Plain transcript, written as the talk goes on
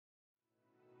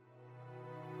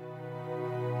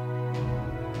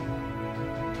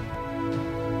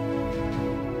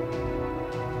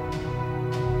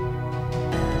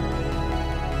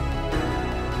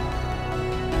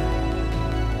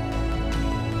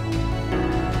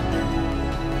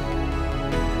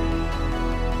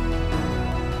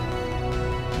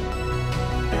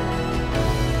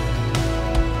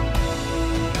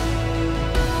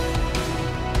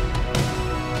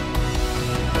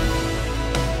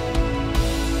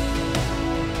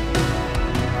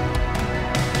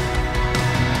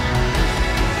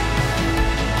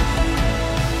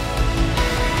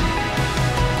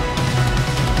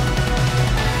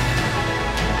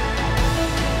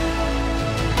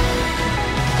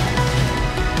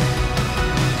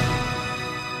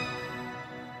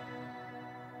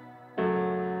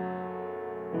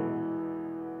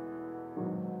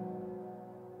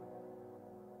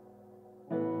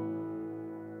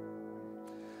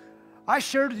I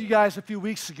shared with you guys a few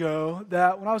weeks ago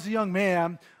that when I was a young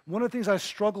man, one of the things I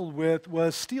struggled with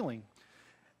was stealing.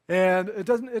 And it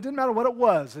didn't matter what it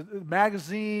was,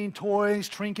 magazine, toys,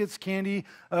 trinkets, candy.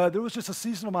 There was just a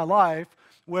season of my life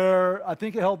where I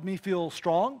think it helped me feel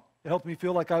strong. It helped me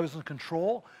feel like I was in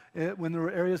control when there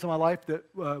were areas of my life that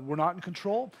were not in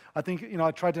control. I think,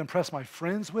 I tried to impress my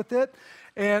friends with it.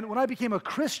 And when I became a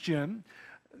Christian,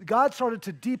 God started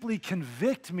to deeply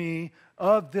convict me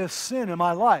of this sin in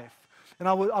my life. And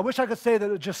I wish I could say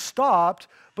that it just stopped,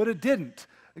 but it didn't.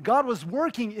 God was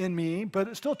working in me, but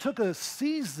it still took a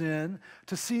season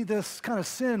to see this kind of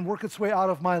sin work its way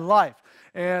out of my life.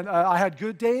 And I had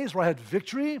good days where I had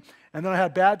victory, and then I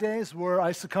had bad days where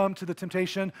I succumbed to the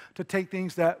temptation to take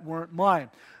things that weren't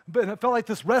mine. But it felt like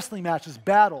this wrestling match, this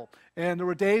battle. And there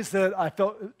were days that I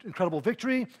felt incredible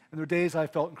victory, and there were days I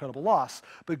felt incredible loss.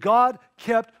 But God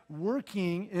kept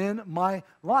working in my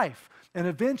life. And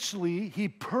eventually, He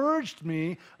purged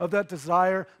me of that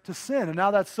desire to sin. And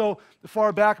now that's so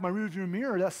far back in my rearview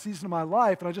mirror, that season of my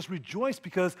life, and I just rejoice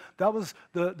because that was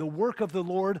the work of the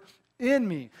Lord in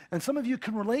me. And some of you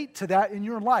can relate to that in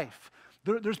your life.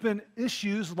 There's been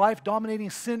issues, life-dominating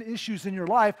sin issues in your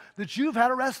life that you've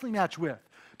had a wrestling match with.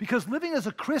 Because living as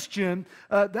a Christian,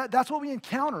 that's what we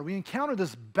encounter. We encounter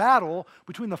this battle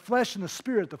between the flesh and the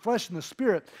spirit, the flesh and the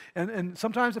spirit. And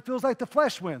sometimes it feels like the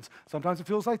flesh wins. Sometimes it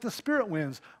feels like the spirit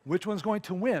wins. Which one's going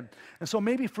to win? And so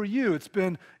maybe for you, it's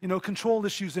been, control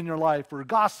issues in your life, or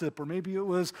gossip, or maybe it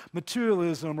was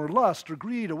materialism, or lust, or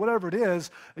greed, or whatever it is.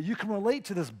 You can relate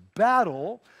to this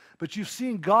battle, but you've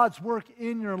seen God's work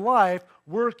in your life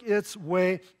work its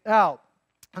way out.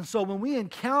 And so when we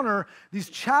encounter these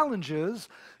challenges,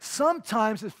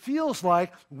 sometimes it feels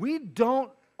like we don't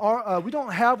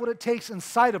have what it takes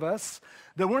inside of us,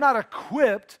 that we're not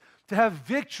equipped to have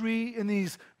victory in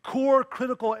these core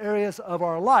critical areas of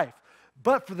our life.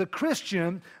 But for the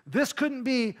Christian, this couldn't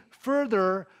be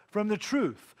further from the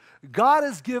truth. God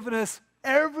has given us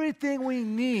everything we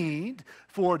need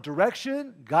for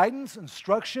direction, guidance,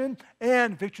 instruction,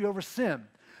 and victory over sin,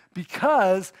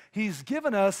 because He's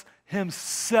given us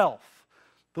Himself.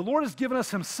 The Lord has given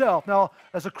us Himself. Now,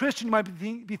 as a Christian, you might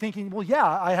be thinking, well,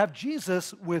 yeah, I have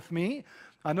Jesus with me.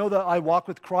 I know that I walk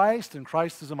with Christ, and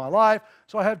Christ is in my life,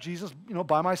 so I have Jesus,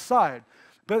 by my side.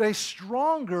 But a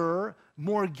stronger,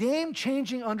 more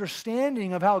game-changing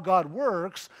understanding of how God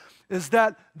works is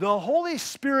that the Holy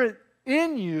Spirit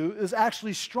in you is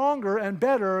actually stronger and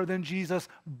better than Jesus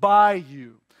by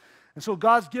you. And so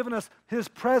God's given us His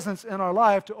presence in our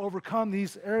life to overcome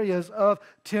these areas of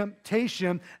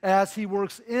temptation as He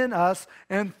works in us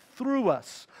and through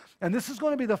us. And this is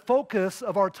going to be the focus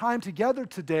of our time together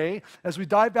today as we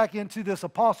dive back into this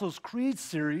Apostles' Creed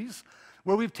series,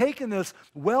 where we've taken this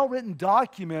well-written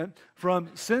document from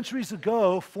centuries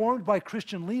ago, formed by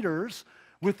Christian leaders,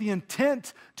 with the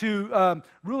intent to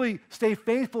really stay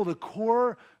faithful to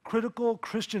core critical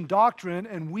Christian doctrine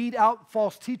and weed out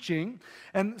false teaching.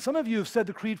 And some of you have said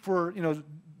the creed for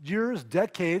years,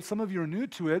 decades. Some of you are new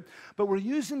to it. But we're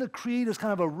using the creed as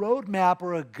kind of a roadmap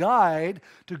or a guide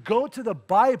to go to the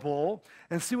Bible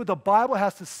and see what the Bible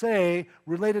has to say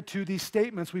related to these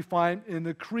statements we find in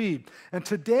the creed. And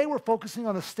today we're focusing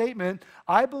on the statement,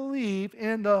 I believe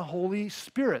in the Holy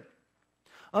Spirit.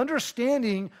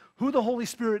 Understanding who the Holy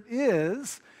Spirit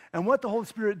is and what the Holy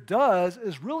Spirit does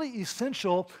is really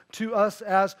essential to us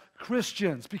as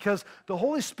Christians, because the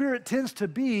Holy Spirit tends to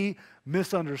be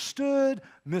misunderstood,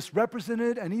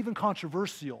 misrepresented, and even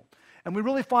controversial. And we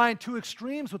really find two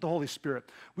extremes with the Holy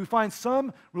Spirit. We find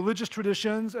some religious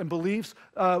traditions and beliefs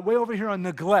way over here on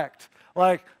neglect.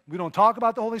 Like, we don't talk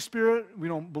about the Holy Spirit, we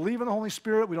don't believe in the Holy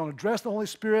Spirit, we don't address the Holy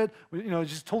Spirit,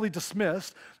 just totally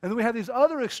dismissed. And then we have these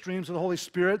other extremes of the Holy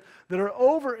Spirit that are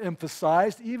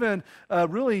overemphasized, even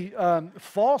really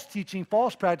false teaching,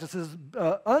 false practices,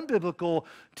 unbiblical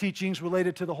teachings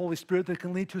related to the Holy Spirit that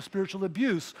can lead to spiritual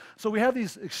abuse. So we have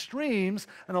these extremes,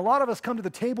 and a lot of us come to the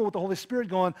table with the Holy Spirit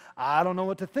going, I don't know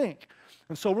what to think.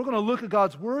 And so we're going to look at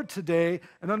God's Word today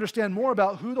and understand more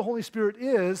about who the Holy Spirit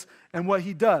is and what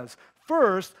He does.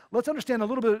 First, let's understand a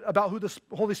little bit about who the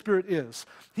Holy Spirit is.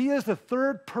 He is the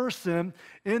third person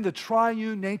in the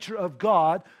triune nature of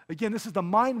God. Again, this is the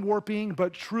mind-warping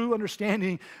but true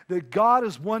understanding that God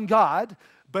is one God,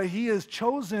 but He has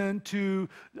chosen to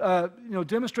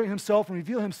demonstrate Himself and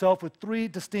reveal Himself with three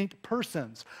distinct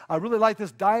persons. I really like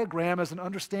this diagram as an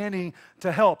understanding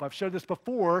to help. I've shared this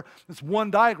before. It's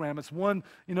one diagram. It's one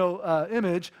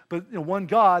image, but one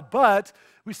God. But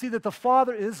we see that the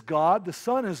Father is God, the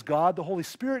Son is God, the Holy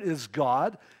Spirit is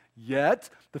God, Yet,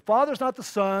 the Father's not the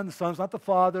Son, the Son's not the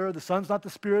Father, the Son's not the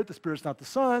Spirit's not the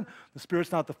Son, the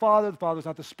Spirit's not the Father's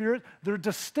not the Spirit. They're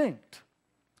distinct.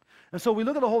 And so we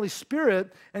look at the Holy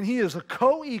Spirit, and he is a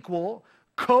co-equal,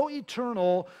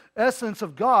 co-eternal essence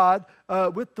of God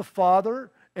with the Father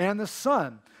and the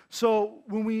Son. So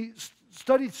when we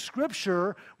study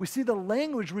Scripture, we see the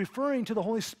language referring to the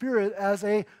Holy Spirit as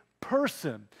a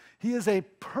person. He is a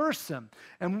person.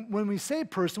 And when we say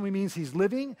person, we mean he's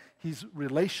living, he's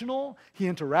relational, he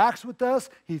interacts with us,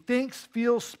 he thinks,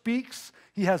 feels, speaks,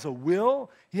 he has a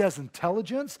will, he has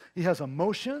intelligence, he has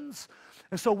emotions.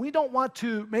 And so we don't want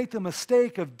to make the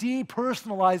mistake of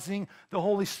depersonalizing the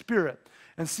Holy Spirit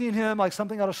and seeing him like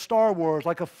something out of Star Wars,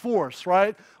 like a force,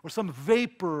 right? Or some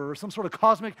vapor, or some sort of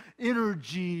cosmic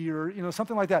energy, or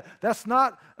something like that. That's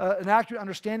not an accurate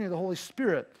understanding of the Holy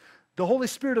Spirit. The Holy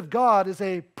Spirit of God is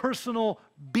a personal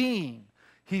being.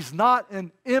 He's not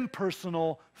an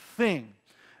impersonal thing.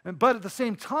 But at the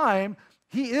same time,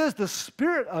 he is the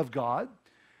Spirit of God.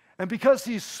 And because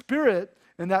he's Spirit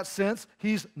in that sense,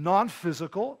 he's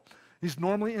non-physical. He's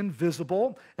normally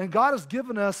invisible. And God has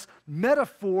given us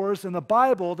metaphors in the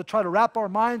Bible to try to wrap our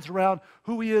minds around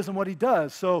who he is and what he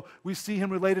does. So we see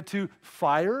him related to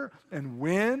fire and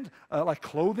wind, like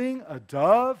clothing, a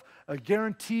dove, a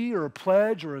guarantee or a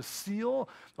pledge or a seal.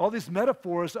 All these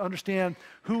metaphors to understand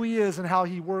who he is and how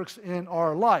he works in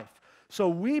our life. So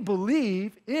we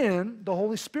believe in the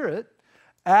Holy Spirit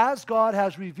as God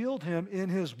has revealed him in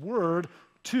his word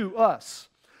to us.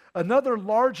 Another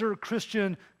larger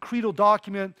Christian creedal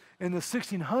document in the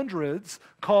 1600s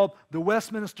called the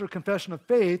Westminster Confession of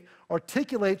Faith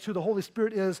articulates who the Holy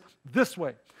Spirit is this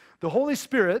way. The Holy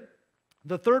Spirit,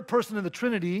 the third person in the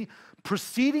Trinity,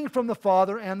 proceeding from the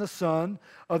Father and the Son,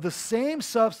 of the same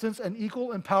substance and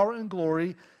equal in power and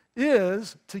glory,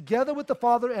 is, together with the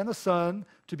Father and the Son,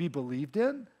 to be believed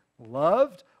in,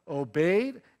 loved,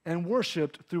 obeyed, and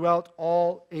worshiped throughout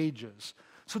all ages.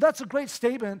 So that's a great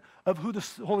statement of who the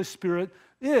Holy Spirit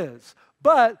is.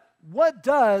 But what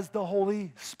does the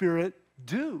Holy Spirit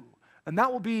do? And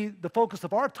that will be the focus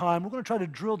of our time. We're going to try to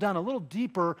drill down a little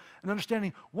deeper in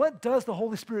understanding what does the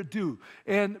Holy Spirit do.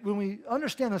 And when we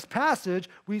understand this passage,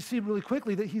 we see really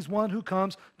quickly that he's one who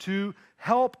comes to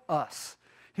help us.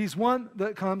 He's one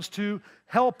that comes to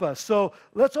help us. So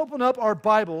let's open up our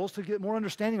Bibles to get more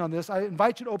understanding on this. I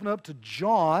invite you to open up to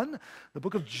John, the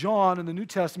book of John in the New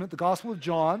Testament, the Gospel of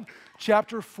John,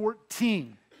 chapter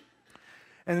 14.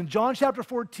 And in John chapter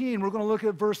 14, we're going to look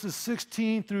at verses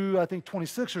 16 through, I think,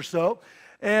 26 or so.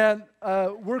 And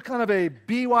we're kind of a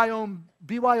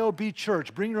BYOB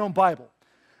church, bring your own Bible.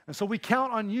 And so we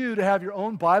count on you to have your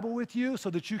own Bible with you so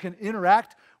that you can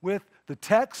interact with the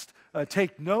text,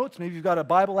 take notes. Maybe you've got a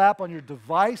Bible app on your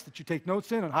device that you take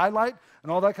notes in and highlight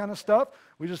and all that kind of stuff.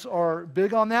 We just are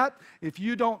big on that. If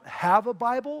you don't have a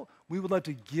Bible, we would love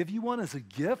to give you one as a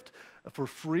gift for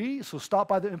free. So stop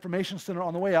by the information center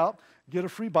on the way out, get a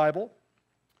free Bible.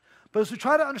 But as we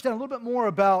try to understand a little bit more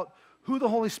about who the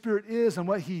Holy Spirit is and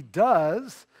what he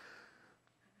does,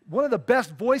 one of the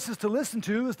best voices to listen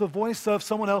to is the voice of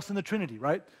someone else in the Trinity,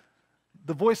 right?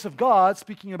 The voice of God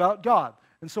speaking about God.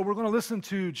 And so we're going to listen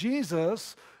to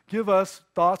Jesus give us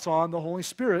thoughts on the Holy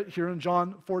Spirit here in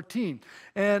John 14.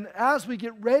 And as we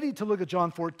get ready to look at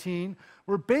John 14,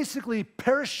 we're basically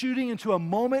parachuting into a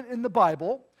moment in the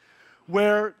Bible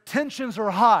where tensions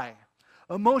are high,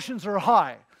 emotions are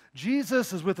high.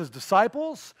 Jesus is with his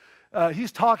disciples.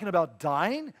 He's talking about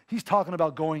dying. He's talking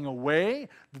about going away.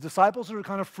 The disciples are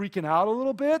kind of freaking out a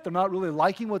little bit. They're not really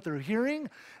liking what they're hearing.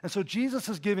 And so Jesus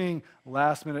is giving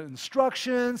last-minute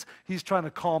instructions. He's trying to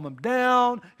calm them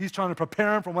down. He's trying to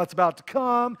prepare them for what's about to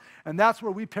come. And that's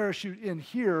where we parachute in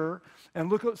here and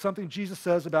look at something Jesus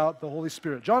says about the Holy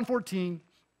Spirit. John 14,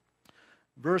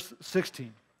 verse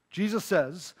 16. Jesus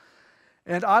says,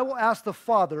 "And I will ask the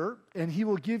Father, and he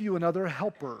will give you another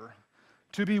helper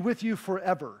to be with you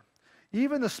forever,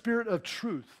 even the Spirit of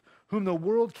truth, whom the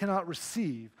world cannot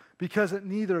receive, because it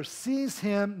neither sees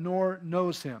him nor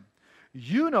knows him.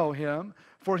 You know him,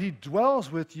 for he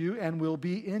dwells with you and will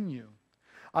be in you.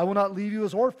 I will not leave you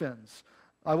as orphans.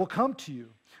 I will come to you.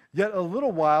 Yet a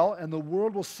little while, and the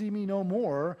world will see me no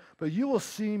more, but you will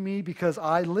see me because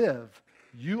I live.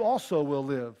 You also will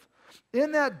live.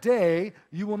 In that day,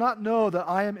 you will not know that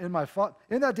I am in my Father.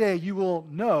 In that day, you will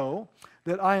know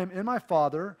that I am in my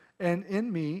Father, and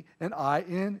in me, and I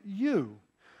in you.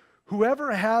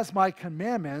 Whoever has my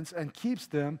commandments and keeps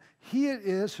them, he it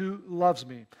is who loves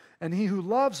me. And he who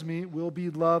loves me will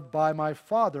be loved by my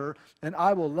Father, and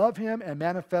I will love him and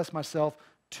manifest myself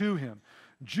to him."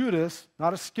 Judas,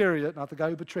 not Iscariot, not the guy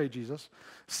who betrayed Jesus,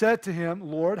 said to him,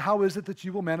 "Lord, how is it that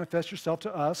you will manifest yourself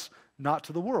to us not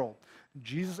to the world.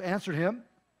 Jesus answered him,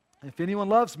 if anyone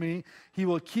loves me, he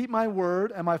will keep my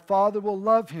word, and my Father will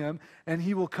love him, and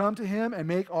he will come to him and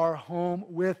make our home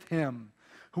with him.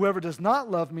 Whoever does not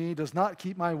love me does not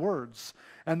keep my words.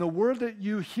 And the word that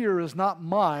you hear is not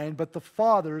mine, but the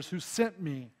Father's who sent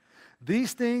me.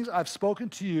 These things I've spoken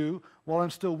to you while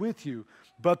I'm still with you.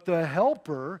 But the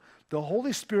Helper, the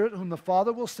Holy Spirit, whom the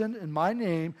Father will send in my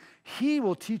name, he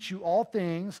will teach you all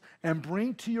things and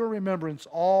bring to your remembrance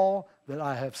all that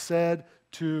I have said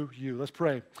to you. Let's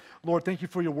pray. Lord, thank you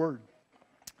for your word.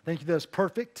 Thank you that it's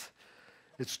perfect.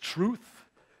 It's truth.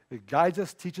 It guides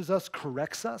us, teaches us,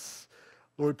 corrects us.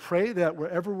 Lord, pray that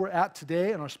wherever we're at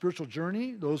today in our spiritual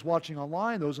journey, those watching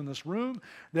online, those in this room,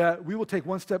 that we will take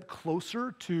one step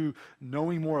closer to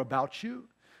knowing more about you,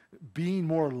 being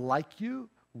more like you,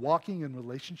 walking in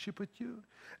relationship with you.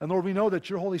 And Lord, we know that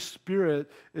your Holy Spirit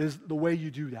is the way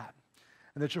you do that,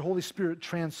 and that your Holy Spirit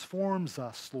transforms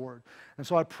us, Lord. And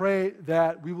so I pray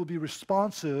that we will be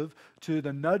responsive to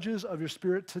the nudges of your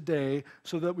Spirit today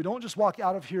so that we don't just walk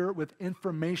out of here with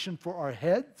information for our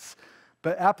heads,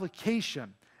 but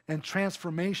application and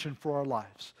transformation for our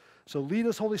lives. So lead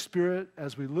us, Holy Spirit,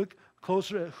 as we look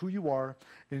closer at who you are.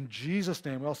 In Jesus'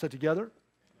 name, we all said together,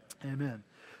 amen.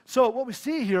 So what we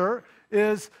see here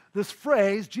is this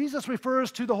phrase. Jesus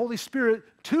refers to the Holy Spirit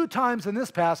 2 times in this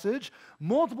passage,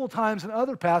 multiple times in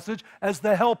other passage, as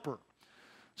the helper.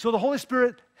 So the Holy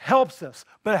Spirit helps us.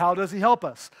 But how does he help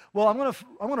us? Well, I'm going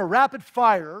to rapid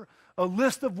fire a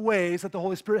list of ways that the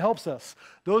Holy Spirit helps us.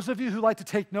 Those of you who like to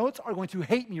take notes are going to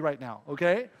hate me right now,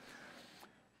 okay?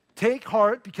 Take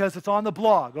heart because it's on the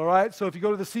blog, all right? So if you go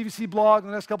to the CVC blog in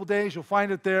the next couple days, you'll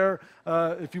find it there.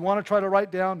 If you want to try to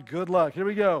write down, good luck. Here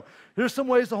we go. Here's some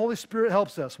ways the Holy Spirit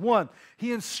helps us. 1,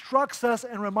 he instructs us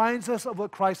and reminds us of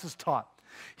what Christ has taught.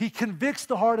 He convicts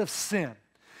the heart of sin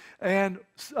and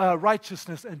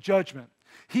righteousness and judgment.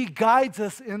 He guides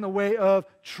us in the way of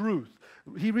truth.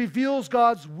 He reveals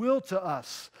God's will to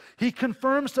us. He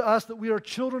confirms to us that we are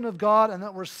children of God and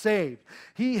that we're saved.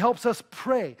 He helps us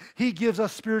pray. He gives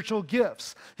us spiritual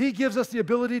gifts. He gives us the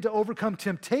ability to overcome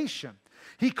temptation.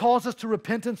 He calls us to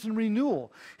repentance and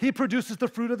renewal. He produces the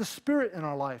fruit of the Spirit in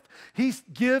our life. He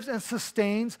gives and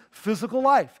sustains physical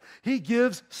life. He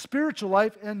gives spiritual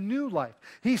life and new life.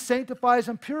 He sanctifies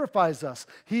and purifies us.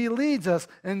 He leads us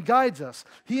and guides us.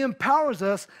 He empowers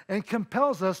us and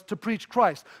compels us to preach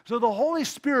Christ. So the Holy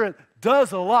Spirit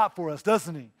does a lot for us,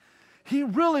 doesn't he? He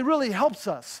really, really helps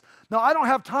us. Now, I don't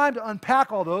have time to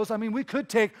unpack all those. I mean, we could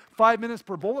take 5 minutes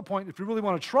per bullet point if you really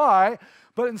want to try,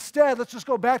 but instead, let's just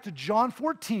go back to John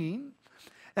 14,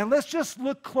 and let's just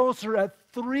look closer at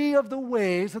 3 of the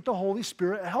ways that the Holy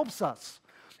Spirit helps us.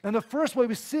 And the first way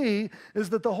we see is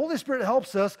that the Holy Spirit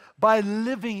helps us by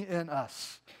living in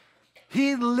us.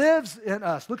 He lives in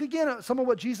us. Look again at some of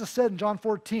what Jesus said in John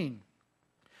 14.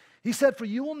 He said, "For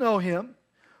you will know him,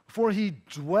 for he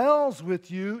dwells with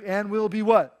you and will be"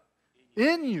 what?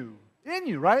 In you. In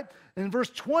you, right? In verse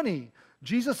 20,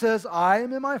 Jesus says, "I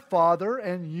am in my Father,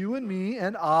 and you in me,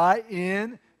 and I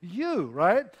in you,"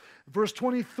 right? Verse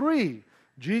 23,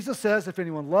 Jesus says, "If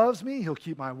anyone loves me, he'll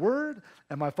keep my word,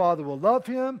 and my Father will love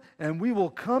him, and we will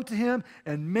come to him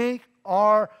and make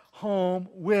our home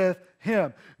with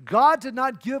him." God did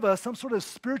not give us some sort of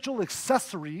spiritual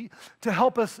accessory to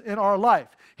help us in our life.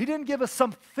 He didn't give us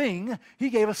something, he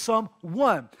gave us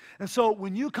someone. And so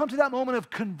when you come to that moment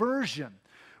of conversion,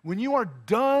 when you are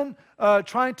done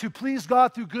trying to please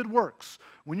God through good works,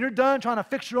 when you're done trying to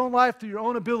fix your own life through your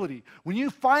own ability, when you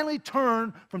finally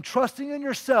turn from trusting in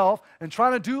yourself and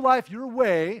trying to do life your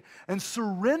way and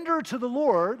surrender to the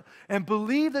Lord and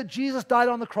believe that Jesus died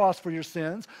on the cross for your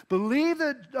sins, believe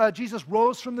that Jesus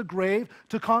rose from the grave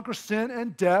to conquer sin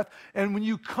and death, and when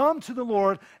you come to the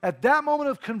Lord, at that moment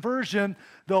of conversion,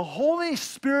 the Holy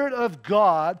Spirit of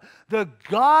God, the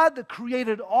God that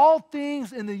created all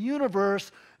things in the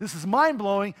universe, this is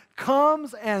mind-blowing,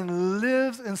 comes and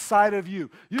lives inside of you.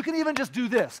 You can even just do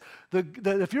this.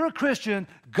 If you're a Christian,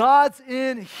 God's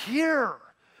in here.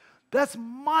 That's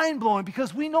mind-blowing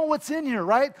because we know what's in here,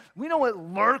 right? We know what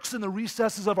lurks in the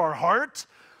recesses of our heart.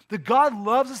 That God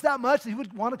loves us that much that he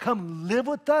would want to come live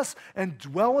with us and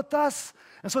dwell with us.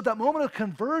 And so at that moment of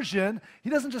conversion, he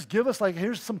doesn't just give us like,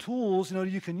 here's some tools,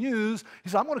 you can use. He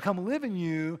says, I'm going to come live in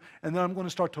you, and then I'm going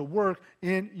to start to work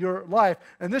in your life.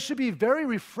 And this should be very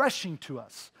refreshing to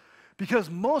us because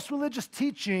most religious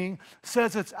teaching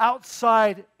says it's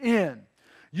outside in.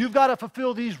 You've got to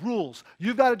fulfill these rules.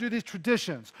 You've got to do these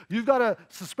traditions. You've got to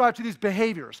subscribe to these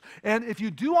behaviors. And if you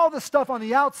do all this stuff on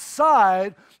the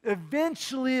outside,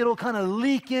 eventually it'll kind of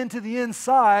leak into the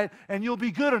inside and you'll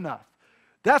be good enough.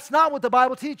 That's not what the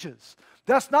Bible teaches.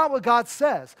 That's not what God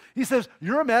says. He says,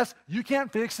 you're a mess. You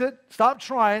can't fix it. Stop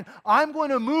trying. I'm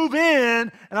going to move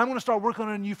in, and I'm going to start working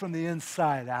on you from the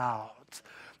inside out.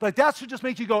 Like, that should just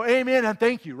make you go, amen and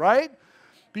thank you, right?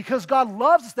 Because God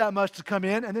loves us that much to come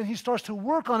in, and then he starts to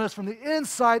work on us from the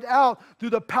inside out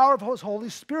through the power of his Holy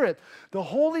Spirit. The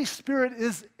Holy Spirit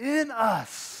is in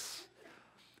us.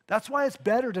 That's why it's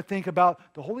better to think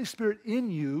about the Holy Spirit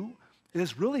in you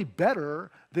is really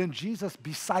better than Jesus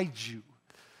beside you.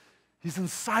 He's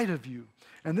inside of you.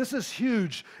 And this is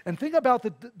huge. And think about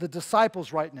the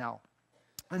disciples right now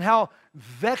and how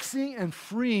vexing and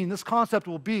freeing this concept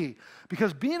will be.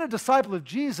 Because being a disciple of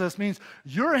Jesus means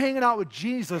you're hanging out with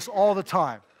Jesus all the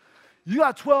time. You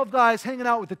got 12 guys hanging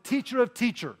out with the teacher of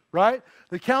teacher, right?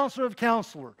 The counselor of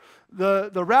counselor, the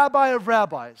rabbi of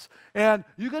rabbis. And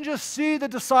you can just see the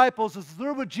disciples as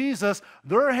they're with Jesus.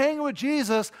 They're hanging with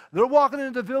Jesus. They're walking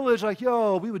into the village like,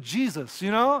 yo, we with Jesus,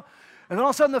 you know? And then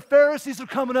all of a sudden the Pharisees are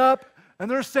coming up and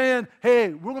they're saying, hey,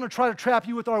 we're going to try to trap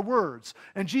you with our words.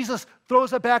 And Jesus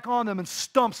throws it back on them and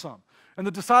stumps them. And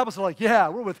the disciples are like, yeah,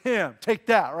 we're with him. Take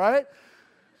that, right?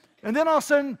 And then all of a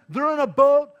sudden they're in a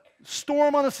boat,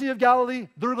 storm on the Sea of Galilee,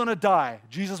 they're going to die.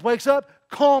 Jesus wakes up,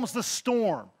 calms the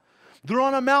storm. They're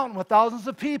on a mountain with thousands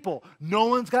of people. No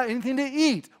one's got anything to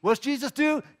eat. What's Jesus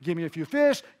do? Give me a few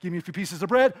fish, give me a few pieces of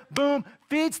bread. Boom,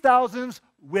 feeds thousands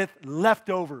with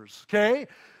leftovers, okay?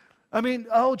 I mean,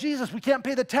 oh, Jesus, we can't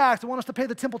pay the tax. They want us to pay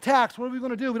the temple tax. What are we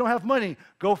going to do? We don't have money.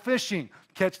 Go fishing.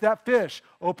 Catch that fish.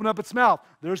 Open up its mouth.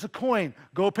 There's a coin.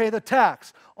 Go pay the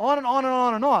tax. On and on and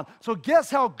on and on. So guess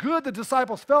how good the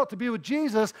disciples felt to be with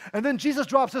Jesus, and then Jesus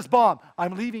drops this bomb.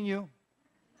 I'm leaving you.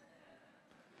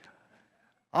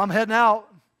 I'm heading out,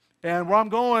 and where I'm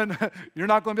going, you're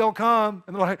not going to be able to come.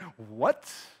 And they're like, what?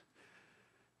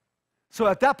 So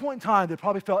at that point in time, they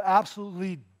probably felt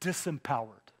absolutely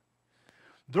disempowered.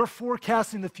 They're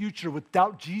forecasting the future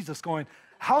without Jesus going,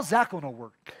 how's that going to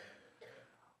work?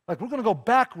 Like, we're going to go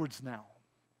backwards now.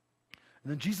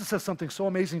 And then Jesus says something so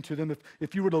amazing to them.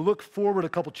 If you were to look forward a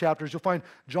couple chapters, you'll find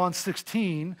John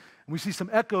 16, and we see some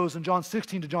echoes in John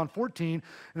 16 to John 14.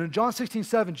 And in John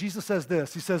 16:7, Jesus says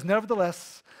this. He says,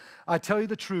 nevertheless, I tell you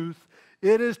the truth,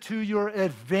 it is to your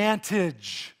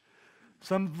advantage.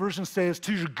 Some versions say it's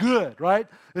to your good, right?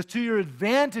 It's to your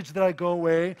advantage that I go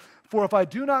away. For if I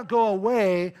do not go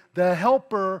away, the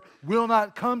Helper will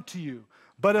not come to you.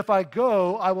 But if I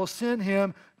go, I will send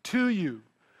him to you.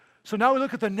 So now we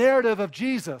look at the narrative of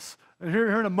Jesus. And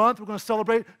here in a month, we're going to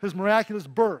celebrate his miraculous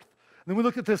birth. And then we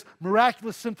look at this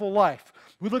miraculous sinful life.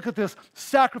 We look at this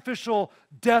sacrificial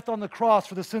death on the cross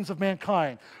for the sins of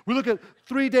mankind. We look at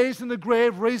 3 days in the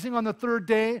grave, raising on the third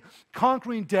day,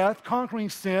 conquering death, conquering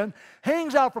sin,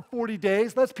 hangs out for 40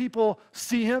 days, lets people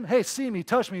see him. Hey, see me,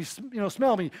 touch me,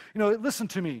 smell me, listen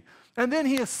to me. And then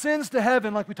he ascends to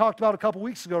heaven like we talked about a couple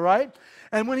weeks ago, right?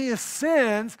 And when he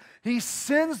ascends, he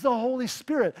sends the Holy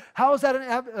Spirit. How is that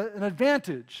an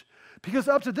advantage? Because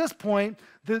up to this point,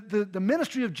 the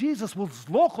ministry of Jesus was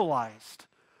localized.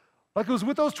 Like it was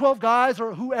with those 12 guys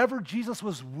or whoever Jesus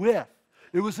was with.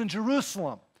 It was in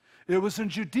Jerusalem. It was in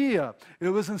Judea. It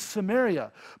was in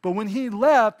Samaria. But when he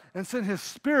left and sent his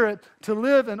Spirit to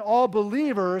live in all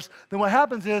believers, then what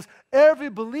happens is every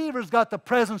believer's got the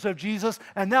presence of Jesus,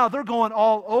 and now they're going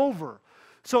all over.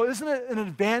 So isn't it an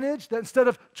advantage that instead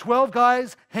of 12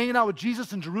 guys hanging out with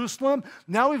Jesus in Jerusalem,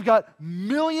 now we've got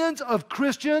millions of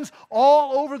Christians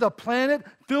all over the planet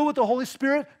filled with the Holy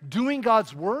Spirit doing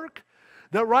God's work?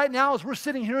 That right now, as we're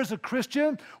sitting here as a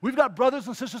Christian, we've got brothers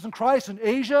and sisters in Christ in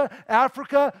Asia,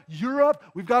 Africa, Europe.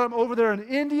 We've got them over there in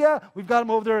India. We've got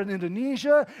them over there in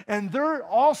Indonesia. And they're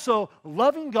also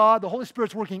loving God. The Holy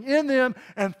Spirit's working in them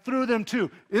and through them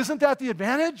too. Isn't that the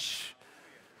advantage?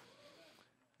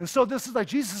 And so this is like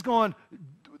Jesus is going,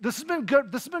 this has been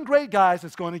good. This has been great, guys.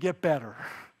 It's going to get better.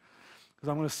 Because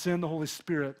I'm going to send the Holy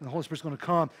Spirit, and the Holy Spirit's going to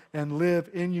come and live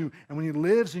in you. And when he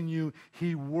lives in you,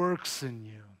 he works in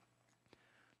you.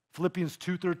 Philippians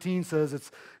 2:13 says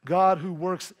it's God who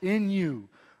works in you,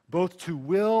 both to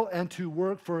will and to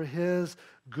work for his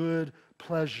good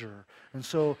pleasure. And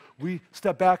so we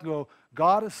step back and go,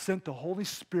 God has sent the Holy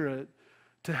Spirit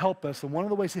to help us. And one of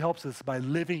the ways he helps us is by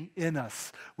living in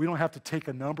us. We don't have to take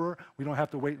a number. We don't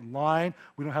have to wait in line.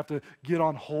 We don't have to get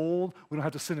on hold. We don't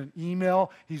have to send an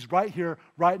email. He's right here,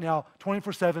 right now,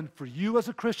 24/7 for you as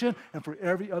a Christian and for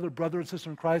every other brother and sister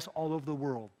in Christ all over the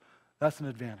world. That's an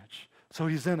advantage. So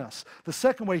he's in us. The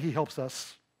second way he helps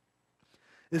us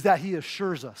is that he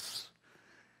assures us.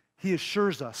 He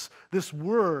assures us. This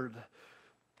word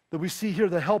that we see here,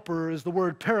 the helper, is the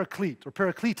word paraclete or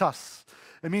parakletos.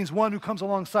 It means one who comes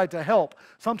alongside to help.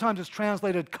 Sometimes it's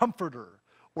translated comforter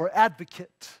or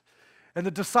advocate. And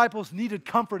the disciples needed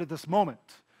comfort at this moment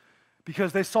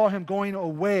because they saw him going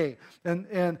away.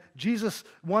 And Jesus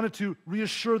wanted to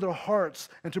reassure their hearts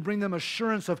and to bring them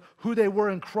assurance of who they were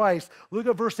in Christ. Look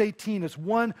at verse 18. It's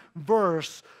one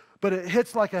verse, but it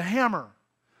hits like a hammer.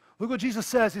 Look what Jesus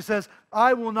says. He says,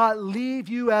 I will not leave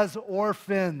you as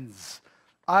orphans.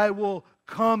 I will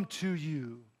come to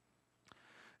you.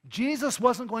 Jesus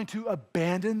wasn't going to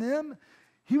abandon them.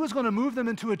 He was going to move them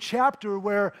into a chapter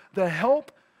where the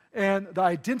help and the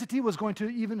identity was going to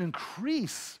even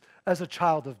increase as a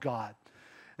child of God.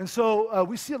 And so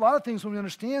we see a lot of things when we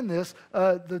understand this.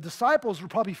 The disciples were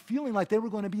probably feeling like they were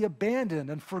going to be abandoned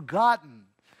and forgotten.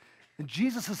 And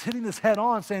Jesus is hitting this head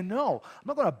on, saying, no, I'm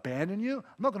not going to abandon you.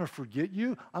 I'm not going to forget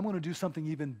you. I'm going to do something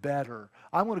even better.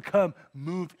 I'm going to come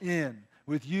move in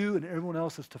with you and everyone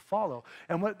else is to follow.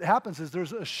 And what happens is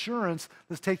there's assurance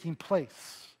that's taking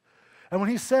place. And when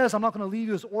he says, I'm not going to leave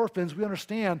you as orphans, we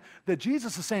understand that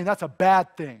Jesus is saying that's a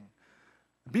bad thing.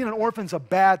 Being an orphan is a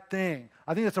bad thing.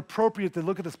 I think it's appropriate to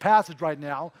look at this passage right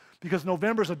now because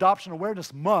November is Adoption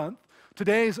Awareness Month.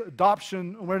 Today's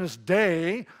Adoption Awareness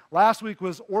Day. Last week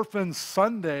was Orphan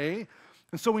Sunday.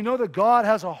 And so we know that God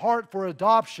has a heart for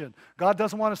adoption. God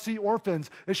doesn't want to see orphans.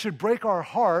 It should break our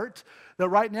heart that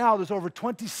right now there's over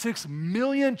 26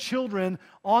 million children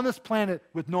on this planet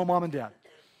with no mom and dad.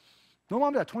 No mom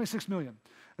and dad, 26 million.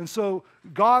 And so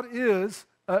God is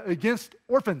against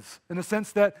orphans in the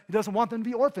sense that he doesn't want them to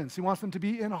be orphans. He wants them to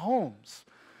be in homes.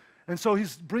 And so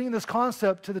he's bringing this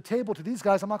concept to the table to these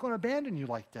guys. I'm not going to abandon you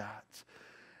like that.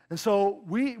 And so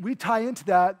we tie into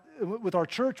that with our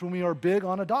church when we are big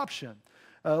on adoption.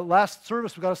 Last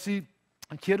service, we got to see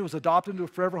a kid who was adopted into a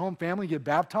forever home family get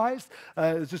baptized.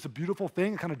 It's just a beautiful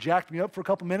thing. It kind of jacked me up for a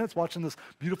couple minutes watching this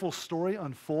beautiful story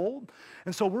unfold.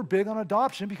 And so we're big on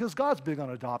adoption because God's big on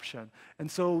adoption. And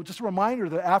so just a reminder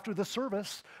that after the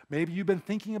service, maybe you've been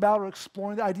thinking about or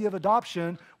exploring the idea of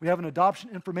adoption. We have an adoption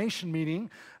information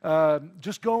meeting.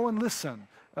 Just go and listen.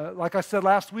 Like I said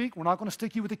last week, we're not going to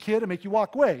stick you with a kid and make you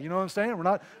walk away. You know what I'm saying?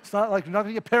 It's not like you're not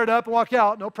going to get paired up and walk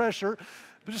out. No pressure.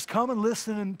 But just come and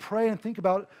listen and pray and think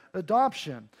about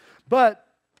adoption. But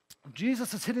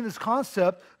Jesus is hitting this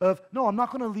concept of, no, I'm not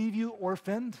going to leave you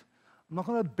orphaned. I'm not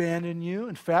going to abandon you.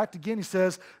 In fact, again, he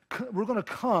says, we're going to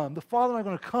come. The Father and I are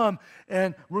going to come,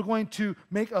 and we're going to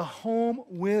make a home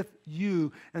with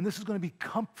you. And this is going to be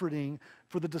comforting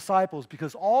for the disciples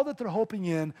because all that they're hoping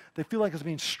in, they feel like is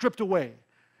being stripped away.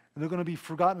 And they're going to be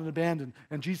forgotten and abandoned.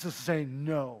 And Jesus is saying,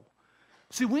 no.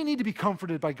 See, we need to be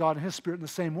comforted by God and his Spirit in the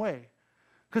same way.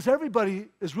 Because everybody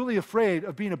is really afraid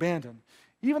of being abandoned.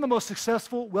 Even the most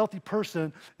successful, wealthy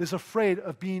person is afraid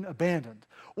of being abandoned.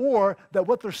 Or that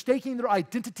what they're staking their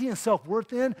identity and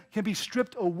self-worth in can be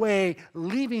stripped away,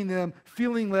 leaving them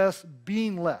feeling less,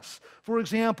 being less. For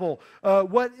example,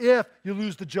 what if you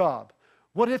lose the job?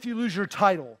 What if you lose your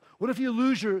title? What if you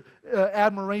lose your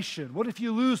admiration? What if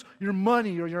you lose your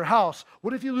money or your house?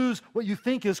 What if you lose what you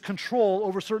think is control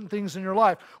over certain things in your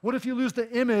life? What if you lose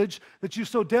the image that you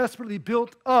so desperately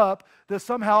built up that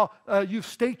somehow you've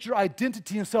staked your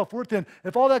identity and self-worth in?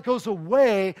 If all that goes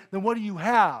away, then what do you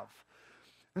have?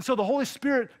 And so the Holy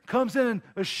Spirit comes in and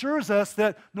assures us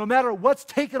that no matter what's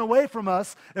taken away from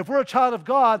us, if we're a child of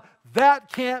God,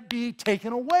 that can't be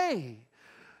taken away.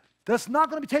 That's not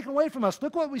going to be taken away from us.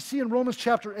 Look what we see in Romans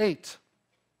chapter 8.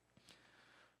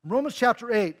 Romans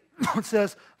chapter 8, it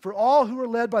says, for all who are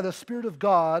led by the Spirit of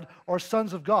God are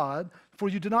sons of God, for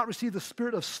you did not receive the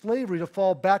spirit of slavery to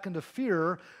fall back into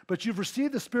fear, but you've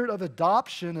received the spirit of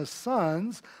adoption as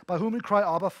sons, by whom we cry,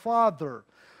 Abba, Father.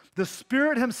 The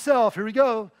Spirit himself, here we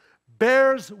go,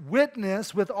 bears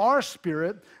witness with our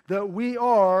spirit that we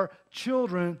are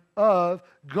children of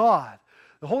God.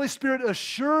 The Holy Spirit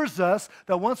assures us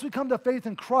that once we come to faith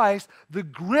in Christ, the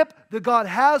grip that God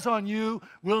has on you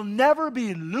will never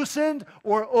be loosened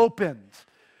or opened.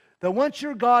 That once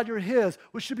you're God, you're his,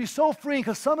 which should be so freeing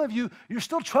because some of you, you're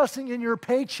still trusting in your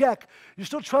paycheck. You're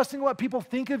still trusting what people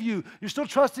think of you. You're still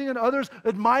trusting in others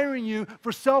admiring you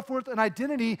for self-worth and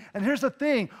identity. And here's the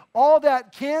thing, all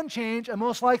that can change and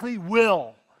most likely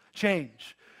will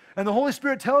change. And the Holy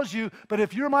Spirit tells you, but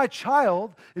if you're my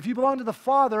child, if you belong to the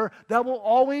Father, that will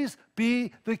always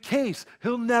be the case.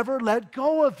 He'll never let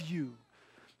go of you.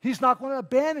 He's not going to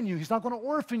abandon you. He's not going to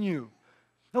orphan you.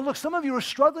 Now look, some of you are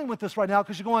struggling with this right now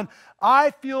because you're going,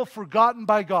 I feel forgotten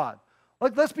by God.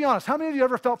 Like, let's be honest. How many of you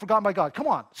ever felt forgotten by God? Come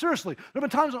on, seriously. There have been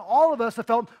times when all of us have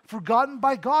felt forgotten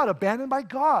by God, abandoned by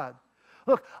God.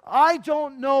 Look, I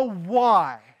don't know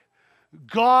why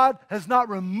God has not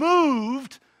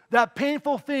removed that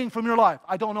painful thing from your life.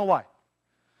 I don't know why.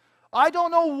 I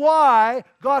don't know why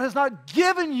God has not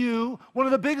given you one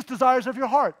of the biggest desires of your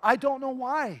heart. I don't know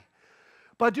why.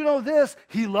 But I do know this,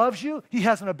 he loves you. He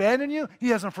hasn't abandoned you. He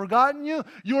hasn't forgotten you.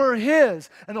 You're his.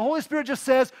 And the Holy Spirit just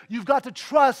says, you've got to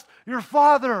trust your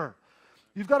Father.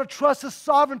 You've got to trust his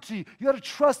sovereignty. You've got to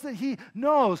trust that he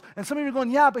knows. And some of you are going,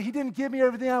 yeah, but he didn't give me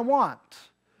everything I want.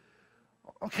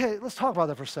 Okay, let's talk about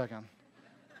that for a second.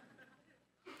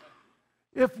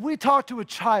 If we talk to a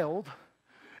child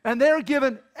and they're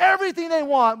given everything they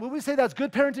want, would we say that's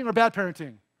good parenting or bad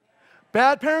parenting?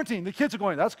 Bad parenting. The kids are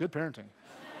going, that's good parenting.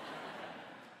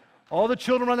 All the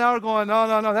children right now are going,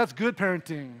 no, that's good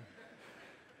parenting.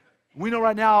 We know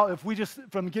right now if we just,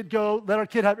 from the get-go, let our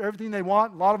kid have everything they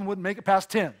want, a lot of them wouldn't make it past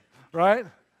 10, right?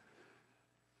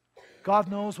 God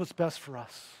knows what's best for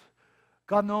us.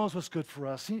 God knows what's good for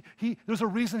us. There's a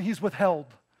reason he's withheld.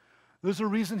 There's a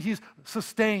reason he's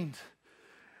sustained.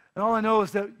 And all I know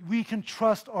is that we can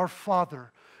trust our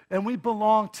Father, and we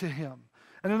belong to him.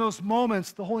 And in those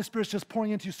moments, the Holy Spirit's just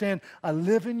pouring into you saying, I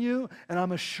live in you, and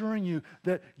I'm assuring you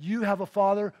that you have a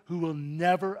Father who will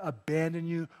never abandon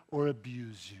you or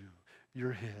abuse you.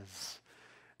 You're his.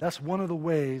 That's one of the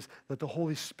ways that the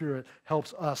Holy Spirit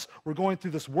helps us. We're going through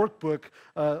this workbook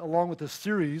along with this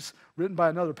series written by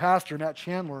another pastor, Matt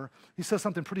Chandler. He says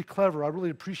something pretty clever. I really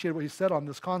appreciate what he said on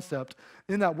this concept.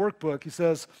 In that workbook, he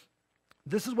says,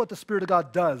 this is what the Spirit of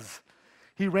God does.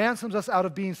 He ransoms us out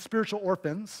of being spiritual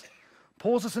orphans,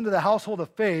 pulls us into the household of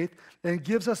faith, and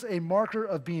gives us a marker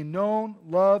of being known,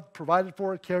 loved, provided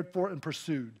for, cared for, and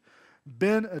pursued.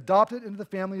 Been adopted into the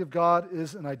family of God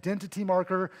is an identity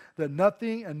marker that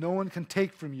nothing and no one can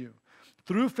take from you.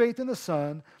 Through faith in the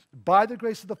Son, by the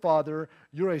grace of the Father,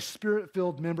 you're a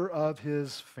Spirit-filled member of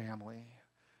his family.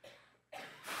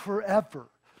 Forever.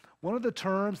 One of the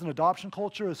terms in adoption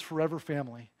culture is forever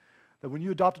family. That when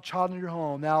you adopt a child in your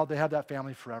home, now they have that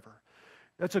family forever.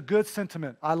 That's a good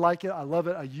sentiment. I like it, I love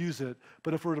it, I use it.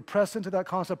 But if we're to press into that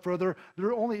concept further,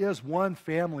 there only is one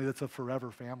family that's a forever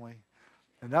family,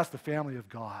 and that's the family of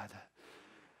God.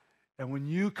 And when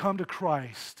you come to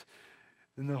Christ,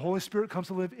 and the Holy Spirit comes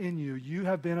to live in you, you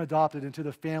have been adopted into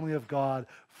the family of God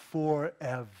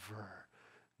forever,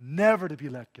 never to be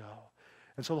let go.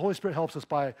 And so the Holy Spirit helps us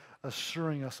by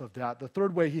assuring us of that. The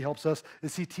third way he helps us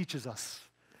is he teaches us.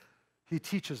 He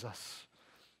teaches us.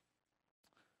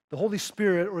 The Holy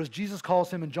Spirit, or as Jesus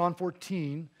calls him in John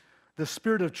 14, the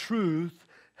Spirit of truth,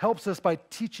 helps us by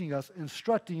teaching us,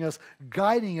 instructing us,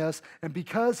 guiding us, and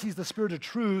because he's the Spirit of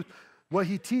truth, what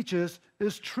he teaches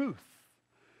is truth.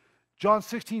 John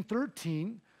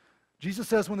 16:13, Jesus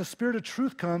says, when the Spirit of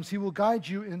truth comes, he will guide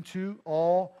you into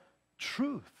all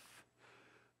truth.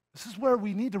 This is where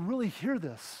we need to really hear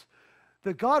this.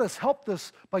 That God has helped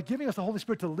us by giving us the Holy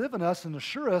Spirit to live in us and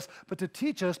assure us, but to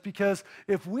teach us, because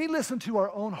if we listen to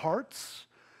our own hearts,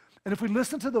 and if we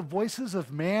listen to the voices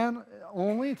of man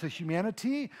only, to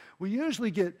humanity, we usually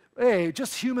get,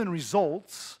 just human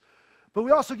results, but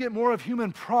we also get more of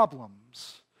human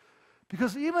problems.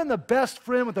 Because even the best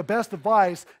friend with the best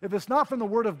advice, if it's not from the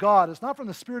Word of God, it's not from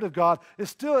the Spirit of God,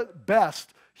 it's still at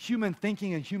best human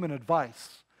thinking and human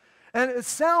advice. And it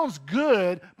sounds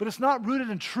good, but it's not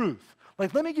rooted in truth.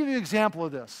 Like, let me give you an example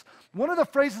of this. One of the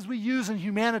phrases we use in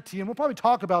humanity, and we'll probably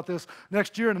talk about this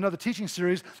next year in another teaching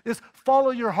series, is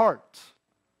follow your heart.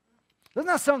 Doesn't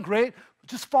that sound great?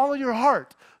 Just follow your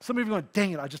heart. Some of you are going,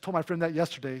 dang it, I just told my friend that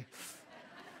yesterday.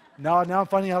 Now I'm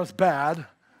finding out it's bad.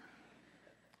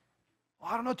 Well,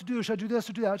 I don't know what to do. Should I do this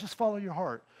or do that? Just follow your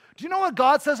heart. Do you know what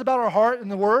God says about our heart in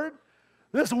the Word?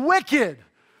 It's wicked.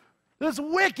 It's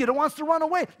wicked. It wants to run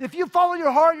away. If you follow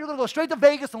your heart, you're going to go straight to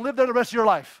Vegas and live there the rest of your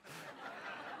life.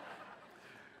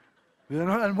 You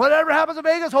know, and whatever happens in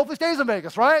Vegas, hopefully stays in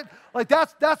Vegas, right? Like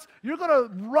that's you're going to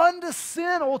run to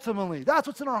sin ultimately. That's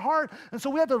what's in our heart. And so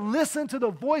we have to listen to the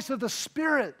voice of the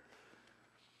Spirit,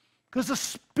 because the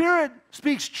Spirit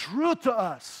speaks truth to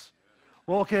us.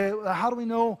 Well, okay, how do we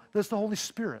know that's the Holy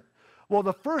Spirit? Well,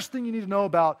 the first thing you need to know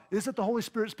about, is it the Holy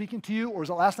Spirit speaking to you, or is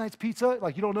it last night's pizza?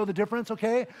 Like, you don't know the difference,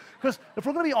 okay? Because if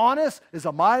we're going to be honest, is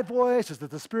it my voice? Is it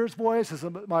the Spirit's voice? Is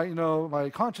it my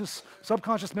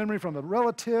subconscious memory from a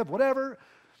relative, whatever?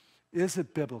 Is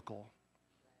it biblical?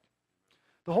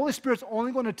 The Holy Spirit's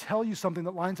only going to tell you something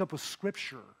that lines up with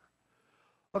Scripture.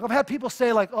 Like, I've had people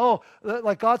say, like,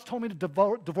 God's told me to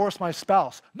divorce my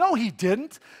spouse. No, he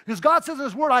didn't. Because God says in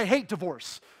his word, I hate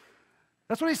divorce.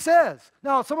 That's what he says.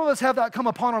 Now, some of us have that come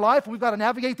upon our life, and we've got to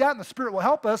navigate that, and the Spirit will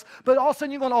help us. But all of a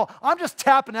sudden you're going, I'm just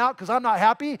tapping out because I'm not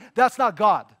happy. That's not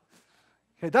God.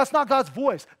 Okay, that's not God's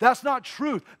voice. That's not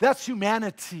truth. That's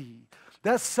humanity.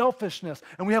 That's selfishness.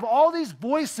 And we have all these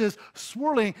voices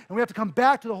swirling, and we have to come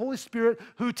back to the Holy Spirit,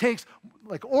 who takes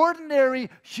like ordinary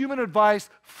human advice,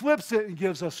 flips it, and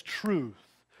gives us truth.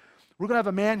 We're going to have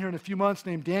a man here in a few months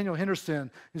named Daniel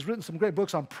Henderson. He's written some great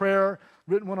books on prayer,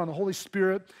 written one on the Holy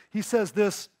Spirit. He says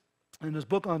this in his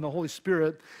book on the Holy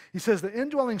Spirit. He says, the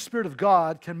indwelling Spirit of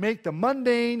God can make the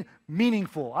mundane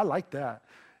meaningful. I like that.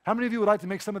 How many of you would like to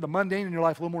make some of the mundane in your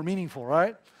life a little more meaningful,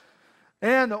 right?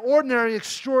 And the ordinary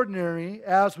extraordinary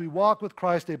as we walk with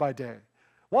Christ day by day.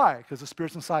 Why? Because the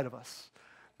Spirit's inside of us.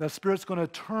 The Spirit's going to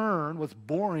turn what's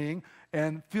boring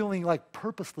and feeling like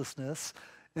purposelessness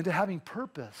into having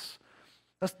purpose.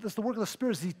 That's the work of the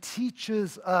Spirit, is He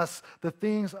teaches us the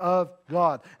things of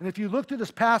God. And if you look through this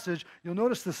passage, you'll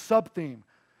notice this sub-theme.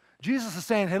 Jesus is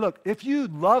saying, hey, look, if you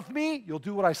love me, you'll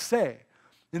do what I say.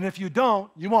 And if you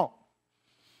don't, you won't.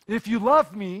 If you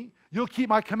love me, you'll keep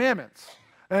my commandments.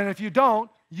 And if you don't,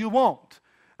 you won't.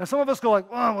 And some of us go like,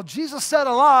 oh, well, Jesus said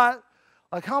a lot.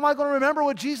 Like, how am I going to remember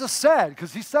what Jesus said?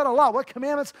 Because He said a lot. What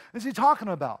commandments is He talking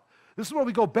about? This is where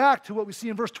we go back to what we see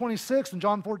in verse 26 in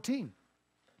John 14.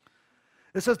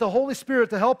 It says, the Holy Spirit,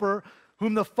 the Helper,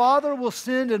 whom the Father will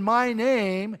send in my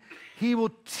name, He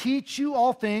will teach you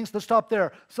all things. Let's stop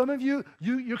there. Some of you,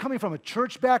 you're coming from a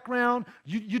church background.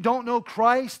 You don't know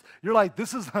Christ. You're like,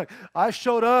 this is like, I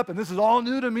showed up and this is all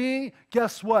new to me.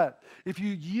 Guess what? If you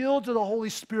yield to the Holy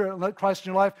Spirit and let Christ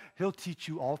in your life, He'll teach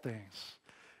you all things.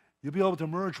 You'll be able to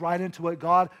merge right into what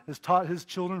God has taught His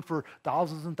children for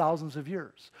thousands and thousands of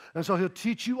years. And so He'll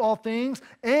teach you all things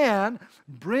and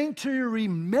bring to your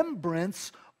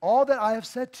remembrance all that I have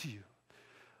said to you.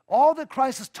 All that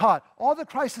Christ has taught, all that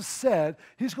Christ has said,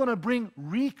 He's going to bring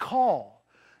recall.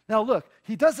 Now look,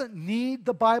 He doesn't need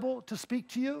the Bible to speak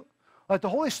to you. Like the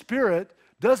Holy Spirit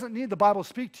doesn't need the Bible to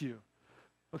speak to you.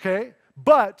 Okay?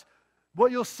 But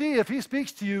what you'll see if He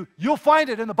speaks to you, you'll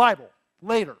find it in the Bible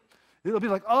later. It'll be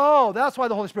like, oh, that's why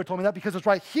the Holy Spirit told me that, because it's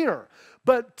right here.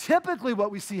 But typically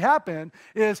what we see happen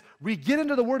is we get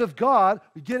into the Word of God,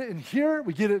 we get it in here,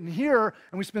 we get it in here,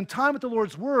 and we spend time with the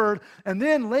Lord's Word, and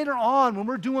then later on when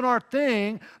we're doing our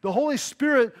thing, the Holy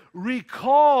Spirit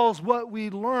recalls what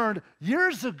we learned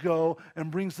years ago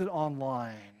and brings it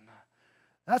online.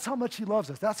 That's how much He loves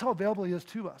us. That's how available He is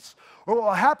to us. Or what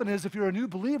will happen is if you're a new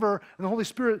believer and the Holy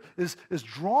Spirit is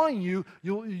drawing you,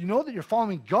 you know that you're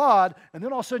following God, and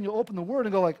then all of a sudden you'll open the Word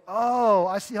and go like, oh,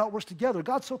 I see how it works together.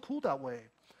 God's so cool that way.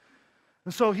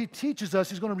 And so He teaches us,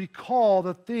 He's going to recall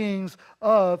the things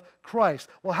of Christ.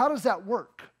 Well, how does that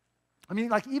work? I mean,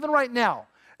 like even right now,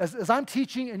 as I'm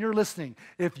teaching and you're listening,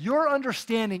 if you're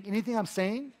understanding anything I'm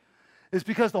saying, it's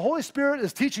because the Holy Spirit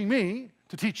is teaching me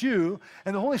to teach you,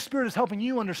 and the Holy Spirit is helping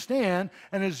you understand.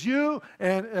 And as you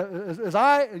and as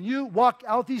I and you walk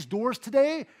out these doors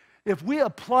today, if we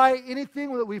apply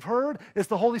anything that we've heard, it's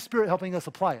the Holy Spirit helping us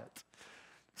apply it.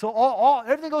 So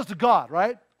everything goes to God,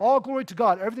 right? All glory to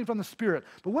God, everything from the Spirit.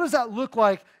 But what does that look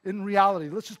like in reality?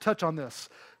 Let's just touch on this.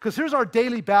 Because here's our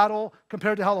daily battle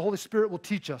compared to how the Holy Spirit will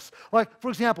teach us. Like, for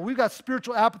example, we've got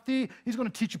spiritual apathy. He's going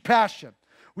to teach you passion.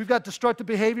 We've got destructive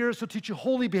behaviors, He'll teach you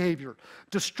holy behavior.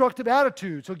 Destructive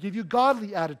attitudes, He'll give you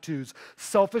godly attitudes.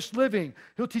 Selfish living,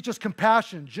 He'll teach us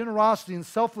compassion, generosity, and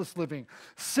selfless living.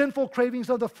 Sinful cravings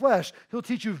of the flesh, He'll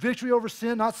teach you victory over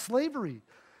sin, not slavery.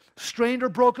 Strained or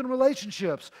broken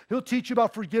relationships, He'll teach you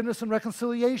about forgiveness and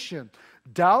reconciliation.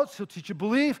 Doubts, He'll teach you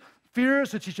belief.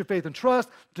 Fears, He'll teach you faith and trust.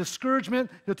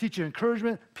 Discouragement, He'll teach you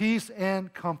encouragement, peace,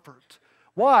 and comfort.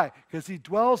 Why? Because He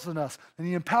dwells in us, and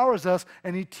He empowers us,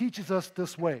 and He teaches us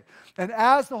this way. And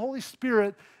as the Holy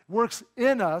Spirit works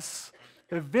in us,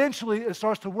 eventually it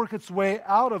starts to work its way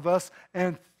out of us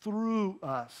and through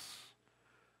us.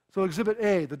 So Exhibit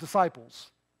A, the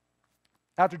disciples.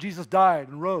 After Jesus died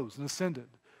and rose and ascended,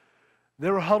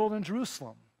 they were huddled in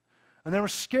Jerusalem. And they were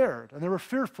scared, and they were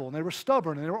fearful, and they were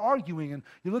stubborn, and they were arguing. And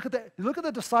you look at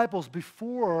the disciples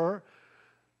before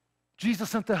Jesus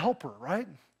sent the Helper, right?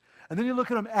 And then you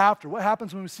look at them after. What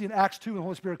happens when we see in Acts 2 when the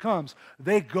Holy Spirit comes?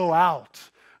 They go out.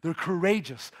 They're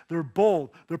courageous. They're bold.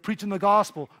 They're preaching the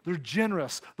gospel. They're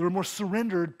generous. They're more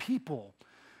surrendered people.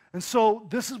 And so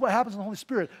this is what happens in the Holy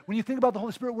Spirit. When you think about the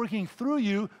Holy Spirit working through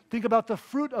you, think about the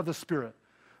fruit of the Spirit.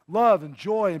 Love and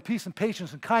joy and peace and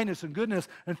patience and kindness and goodness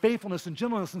and faithfulness and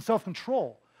gentleness and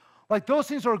self-control. Like those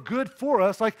things are good for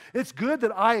us. Like it's good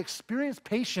that I experience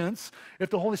patience if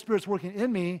the Holy Spirit's working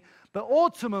in me, but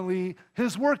ultimately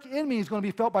His work in me is going to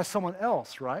be felt by someone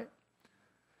else, right?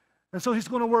 And so He's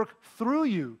going to work through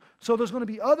you. So there's going to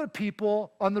be other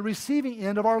people on the receiving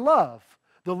end of our love,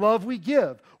 the love we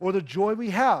give or the joy we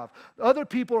have. Other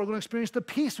people are going to experience the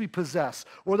peace we possess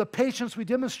or the patience we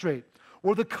demonstrate,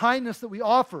 or the kindness that we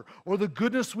offer, or the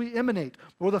goodness we emanate,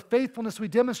 or the faithfulness we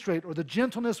demonstrate, or the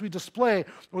gentleness we display,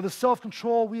 or the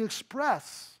self-control we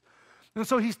express. And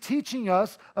so He's teaching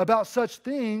us about such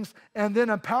things and then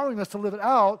empowering us to live it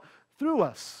out through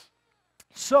us.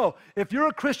 So, if you're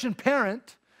a Christian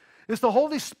parent, it's the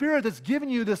Holy Spirit that's giving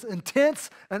you this intense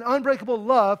and unbreakable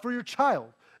love for your child,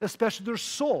 especially their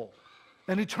soul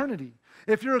and eternity.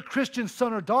 If you're a Christian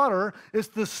son or daughter, it's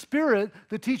the Spirit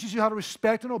that teaches you how to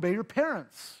respect and obey your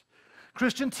parents.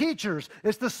 Christian teachers,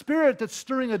 it's the Spirit that's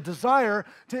stirring a desire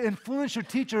to influence your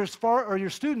teachers or your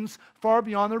students far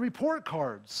beyond their report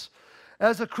cards.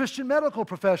 As a Christian medical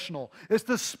professional, it's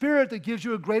the Spirit that gives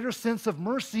you a greater sense of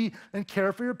mercy and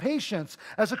care for your patients.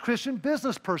 As a Christian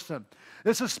business person,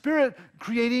 it's the Spirit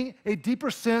creating a deeper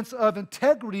sense of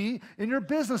integrity in your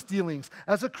business dealings.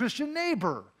 As a Christian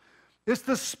neighbor, it's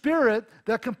the Spirit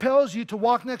that compels you to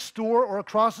walk next door or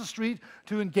across the street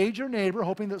to engage your neighbor,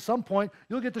 hoping that at some point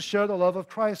you'll get to share the love of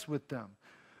Christ with them.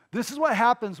 This is what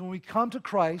happens when we come to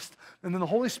Christ, and then the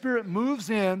Holy Spirit moves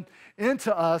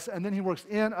into us, and then he works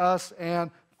in us and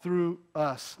through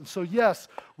us. And so, yes,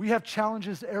 we have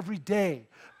challenges every day,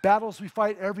 battles we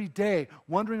fight every day,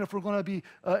 wondering if we're going to be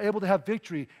able to have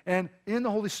victory. And in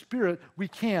the Holy Spirit, we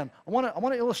can. I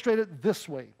want to illustrate it this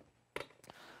way.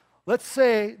 Let's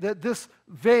say that this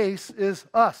vase is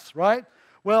us, right?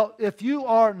 Well, if you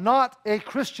are not a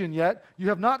Christian yet, you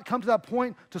have not come to that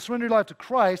point to surrender your life to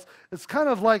Christ, it's kind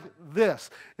of like this.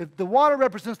 If the water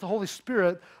represents the Holy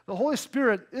Spirit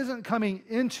isn't coming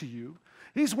into you.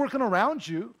 He's working around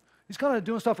you. He's kind of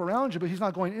doing stuff around you, but he's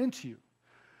not going into you.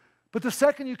 But the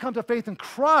second you come to faith in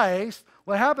Christ,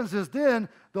 what happens is then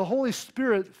the Holy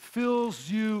Spirit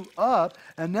fills you up,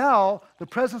 and now the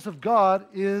presence of God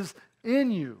is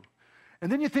in you.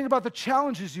 And then you think about the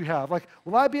challenges you have. Like,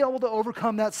 will I be able to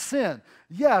overcome that sin?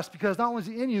 Yes, because not only is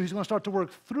he in you, he's going to start to work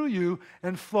through you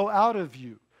and flow out of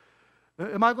you.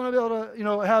 Am I going to be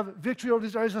able to, have victory over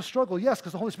these areas of struggle? Yes,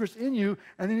 because the Holy Spirit's in you,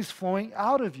 and then he's flowing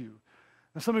out of you.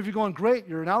 And some of you are going, great,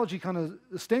 your analogy kind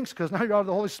of stinks because now you're out of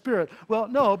the Holy Spirit. Well,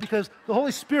 no, because the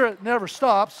Holy Spirit never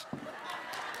stops.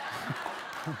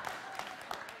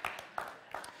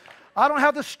 I don't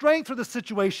have the strength for this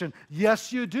situation.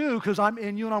 Yes, you do, because I'm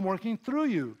in you and I'm working through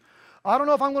you. I don't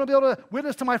know if I'm going to be able to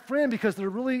witness to my friend because they're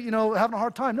really, having a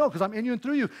hard time. No, because I'm in you and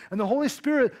through you. And the Holy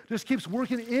Spirit just keeps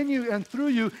working in you and through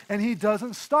you, and he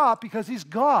doesn't stop because he's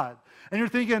God. And you're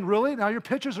thinking, really? Now your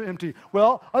pitchers are empty.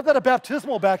 Well, I've got a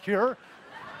baptismal back here.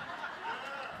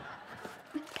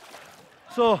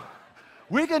 So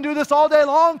we can do this all day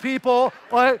long, people.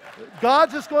 Like,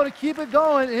 God's just going to keep it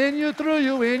going. In you, through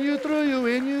you, in you, through you,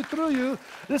 in you, through you.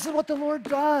 This is what the Lord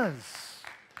does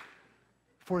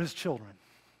for his children.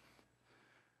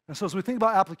 And so as we think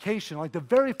about application, like the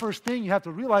very first thing you have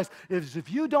to realize is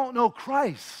if you don't know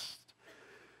Christ,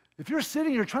 if you're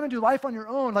sitting here trying to do life on your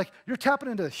own, like you're tapping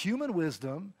into human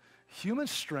wisdom, human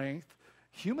strength,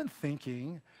 human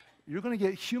thinking, you're going to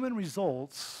get human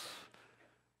results.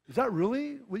 Is that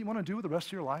really what you want to do with the rest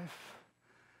of your life?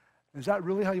 Is that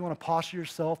really how you want to posture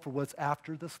yourself for what's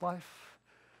after this life?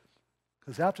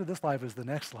 Because after this life is the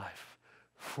next life,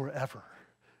 forever,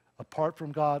 apart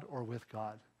from God or with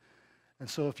God. And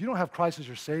so if you don't have Christ as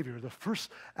your Savior, the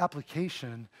first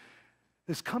application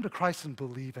is come to Christ and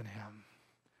believe in him.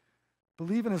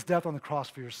 Believe in his death on the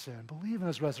cross for your sin. Believe in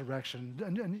his resurrection.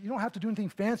 And you don't have to do anything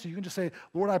fancy. You can just say,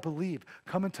 Lord, I believe.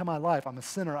 Come into my life. I'm a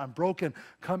sinner. I'm broken.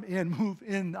 Come in. Move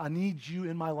in. I need you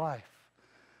in my life.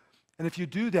 And if you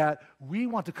do that, we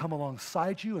want to come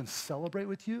alongside you and celebrate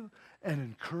with you and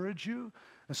encourage you.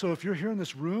 And so if you're here in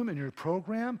this room and your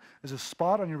program is a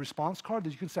spot on your response card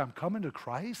that you can say, I'm coming to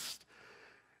Christ,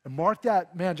 and mark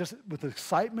that, man, just with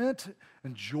excitement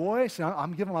and joy. Say,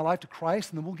 I'm giving my life to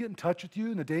Christ, and then we'll get in touch with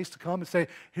you in the days to come and say,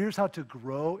 here's how to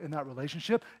grow in that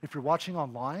relationship. If you're watching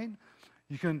online,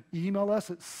 you can email us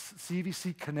at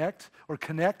cvcconnect or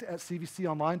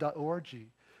connect@cvconline.org.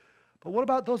 But what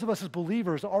about those of us as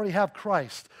believers that already have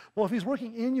Christ? Well, if he's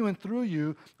working in you and through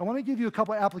you, I want to give you a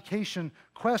couple of application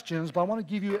questions, but I want to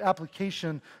give you an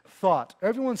application thought.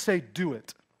 Everyone say, do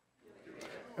it.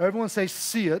 Everyone say,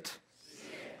 see it.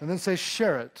 And then say,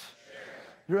 share it.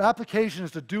 Your application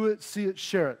is to do it, see it,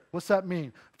 share it. What's that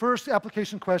mean? First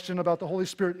application question about the Holy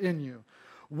Spirit in you.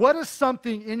 What is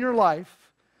something in your life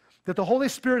that the Holy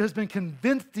Spirit has been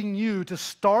convincing you to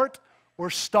start or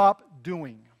stop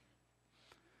doing?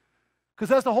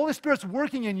 Because as the Holy Spirit's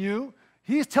working in you,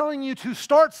 he's telling you to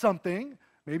start something.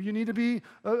 Maybe you need to be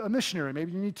a missionary.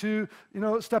 Maybe you need to,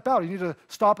 step out. You need to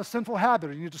stop a sinful habit.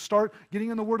 Or you need to start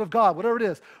getting in the Word of God, whatever it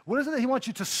is. What is it that he wants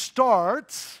you to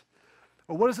start?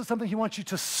 Or what is it something he wants you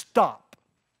to stop?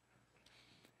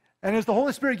 And as the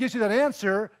Holy Spirit gives you that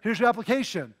answer, here's your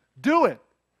application. Do it.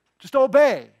 Just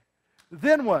obey.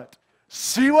 Then what?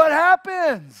 See what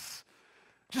happens.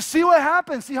 Just see what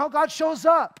happens. See how God shows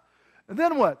up. And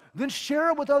then what? Then share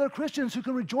it with other Christians who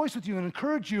can rejoice with you and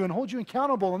encourage you and hold you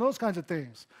accountable and those kinds of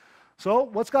things. So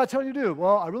what's God telling you to do?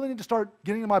 Well, I really need to start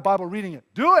getting in my Bible, reading it.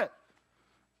 Do it.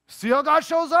 See how God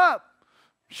shows up.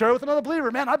 Share it with another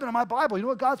believer. Man, I've been in my Bible. You know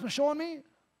what God's been showing me?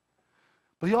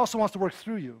 But he also wants to work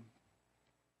through you.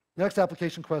 Next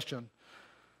application question.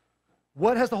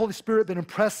 What has the Holy Spirit been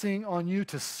impressing on you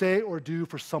to say or do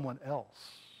for someone else?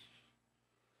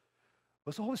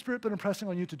 What's the Holy Spirit been impressing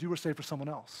on you to do or say for someone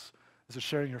else? Is it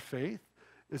sharing your faith?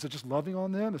 Is it just loving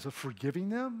on them? Is it forgiving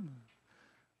them?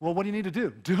 Well, what do you need to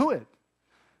do? Do it.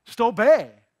 Just obey.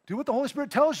 Do what the Holy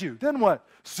Spirit tells you. Then what?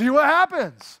 See what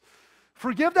happens.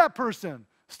 Forgive that person.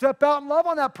 Step out and love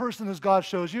on that person as God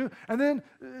shows you, and then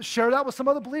share that with some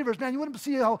other believers. Man, you wouldn't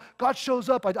see how God shows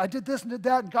up. I did this and did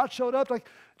that, and God showed up. Like,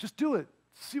 just do it.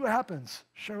 See what happens.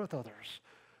 Share with others.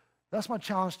 That's my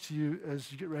challenge to you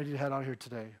as you get ready to head out here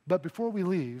today. But before we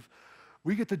leave,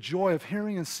 we get the joy of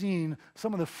hearing and seeing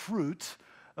some of the fruit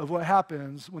of what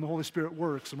happens when the Holy Spirit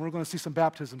works. And we're going to see some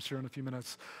baptisms here in a few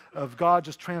minutes of God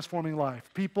just transforming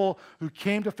life. People who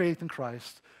came to faith in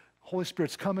Christ, Holy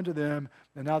Spirit's come into them,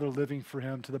 and now they're living for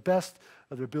him to the best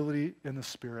of their ability in the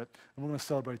Spirit. And we're going to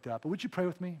celebrate that. But would you pray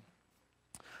with me?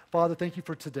 Father, thank you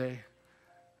for today.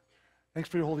 Thanks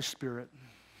for your Holy Spirit.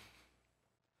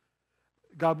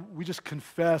 God, we just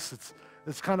confess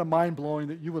it's kind of mind-blowing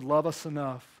that you would love us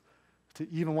enough to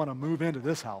even want to move into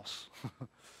this house.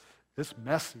 It's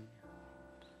messy.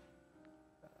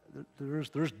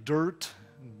 There's dirt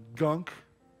and gunk.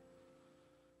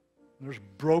 And there's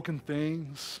broken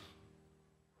things.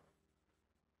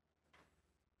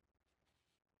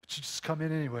 But you just come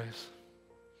in anyways.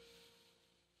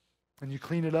 And you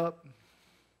clean it up.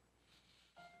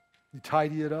 You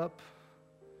tidy it up.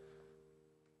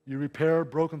 You repair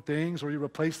broken things, or you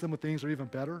replace them with things that are even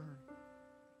better.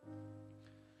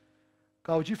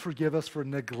 God, would you forgive us for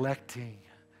neglecting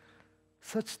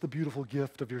such the beautiful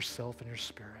gift of yourself and your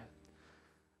Spirit?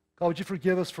 God, would you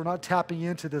forgive us for not tapping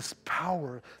into this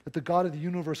power that the God of the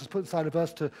universe has put inside of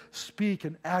us to speak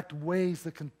and act ways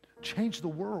that can change the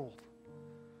world?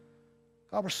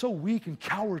 God, we're so weak and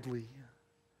cowardly.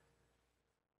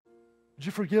 Would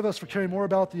you forgive us for caring more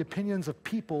about the opinions of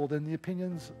people than the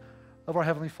opinions of our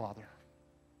Heavenly Father?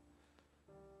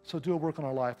 So do a work in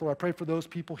our life. Lord, I pray for those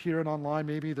people here and online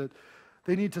maybe that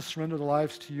they need to surrender their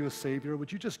lives to you as Savior.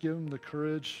 Would you just give them the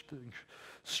courage, the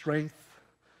strength,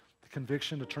 the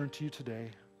conviction to turn to you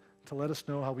today, to let us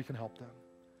know how we can help them.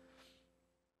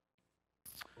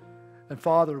 And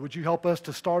Father, would you help us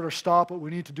to start or stop what we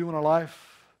need to do in our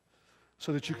life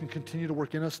so that you can continue to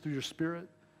work in us through your Spirit?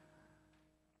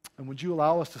 And would you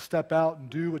allow us to step out and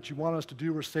do what you want us to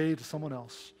do or say to someone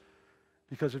else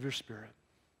because of your Spirit?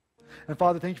 And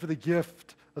Father, thank you for the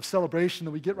gift of celebration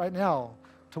that we get right now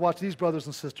to watch these brothers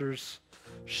and sisters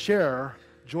share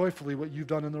joyfully what you've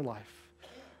done in their life.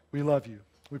 We love you.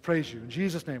 We praise you. In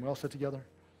Jesus' name, we all sit together.